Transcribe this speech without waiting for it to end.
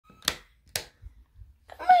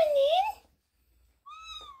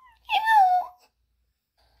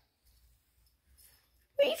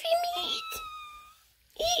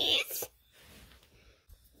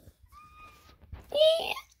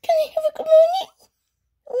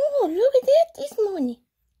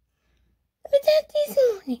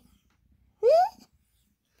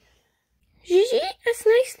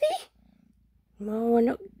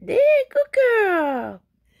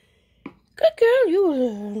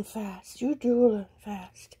learn fast. You do learn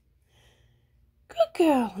fast. Good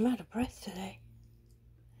girl. I'm out of breath today.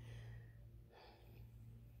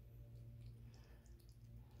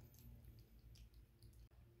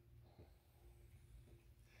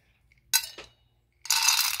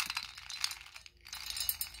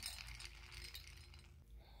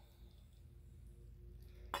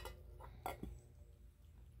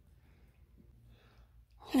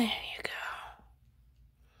 There you go.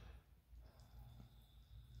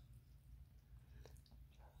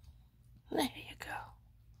 There you go.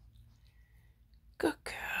 Good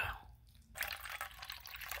girl.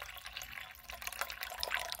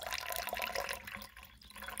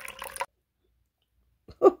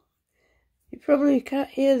 Oh, you probably can't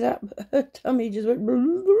hear that, but her tummy just went...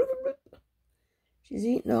 She's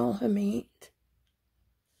eaten all her meat.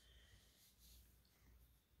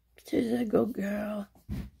 She's a good girl.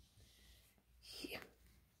 Yeah.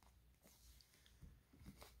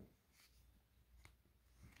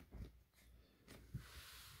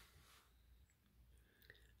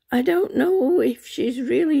 I don't know if she's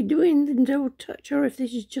really doing the don't touch or if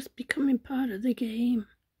this is just becoming part of the game.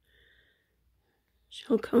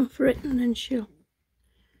 She'll come for it and then she'll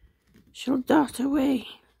dart away.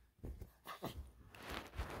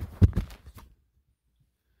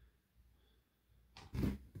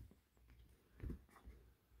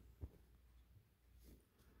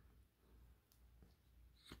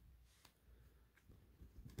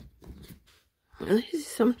 Well, this is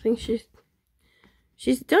something she's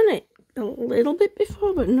done it a little bit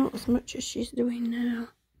before, but not as much as she's doing now.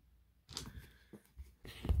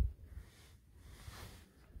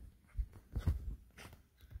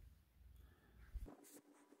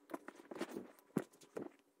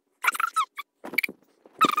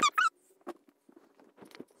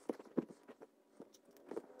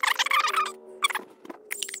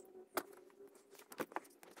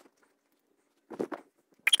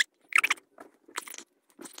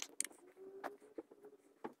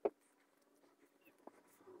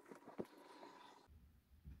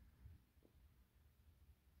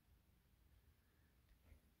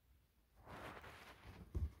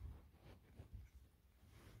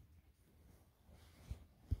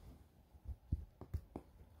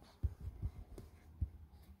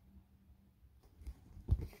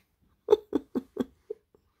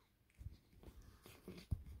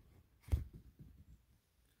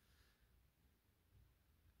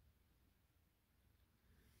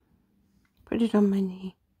 Put it on my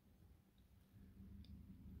knee.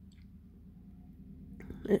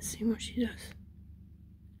 Let's see what she does.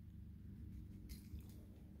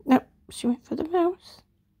 Nope, she went for the mouse.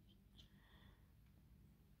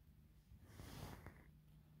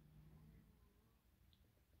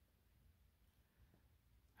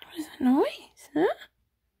 What is that noise, huh?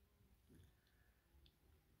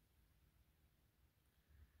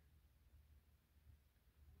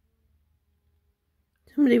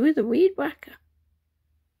 Somebody with a weed whacker.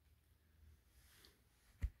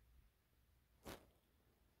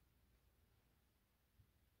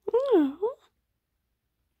 Oh.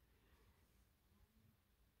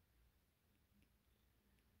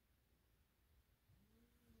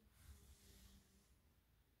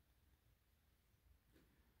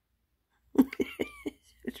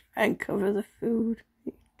 Try and cover the food.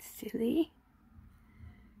 Silly.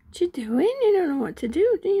 What you doing? You don't know what to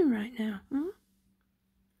do you, right now? Huh?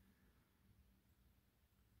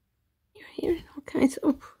 You're hearing all kinds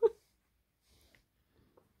of...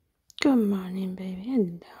 Good morning, baby.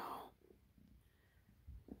 Hello.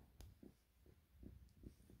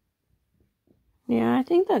 Yeah, I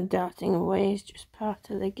think that darting away is just part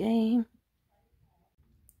of the game.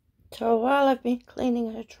 So while I've been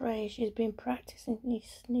cleaning her tray, she's been practicing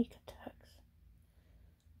these sneak attacks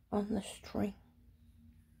on the string.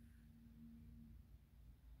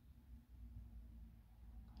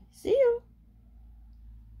 See you.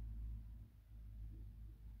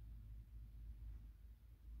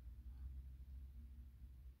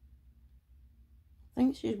 I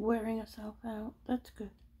think she's wearing herself out. That's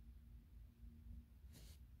good.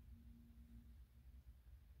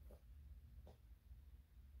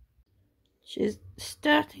 She's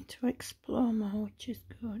starting to explore more, which is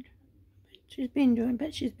good. She's been doing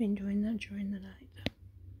that during the night.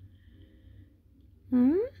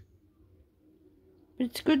 But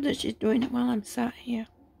it's good that she's doing it while I'm sat here.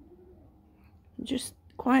 Just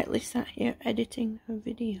quietly sat here editing her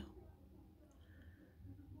video.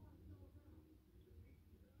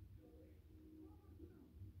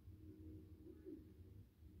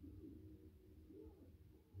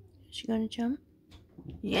 Is she going to jump?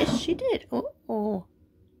 Yes, she did. Oh.